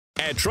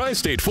At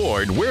Tri-State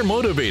Ford, we're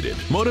motivated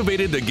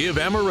to give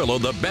Amarillo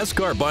the best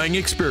car buying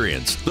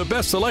experience, the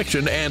best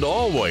selection, and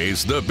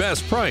always the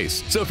best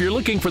price. So if you're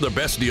looking for the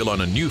best deal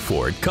on a new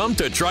Ford, come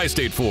to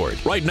Tri-State Ford.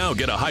 Right now,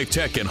 get a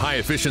high-tech and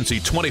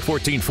high-efficiency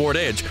 2014 Ford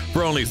Edge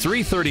for only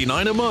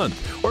 $339 a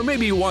month. Or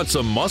maybe you want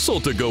some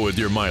muscle to go with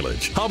your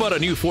mileage. How about a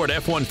new Ford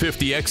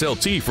F-150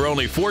 XLT for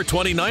only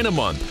 $429 a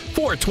month?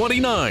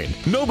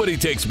 $429. Nobody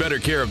takes better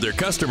care of their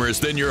customers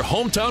than your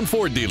hometown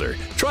Ford dealer.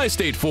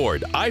 Tri-State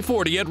Ford,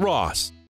 I-40 at Ross.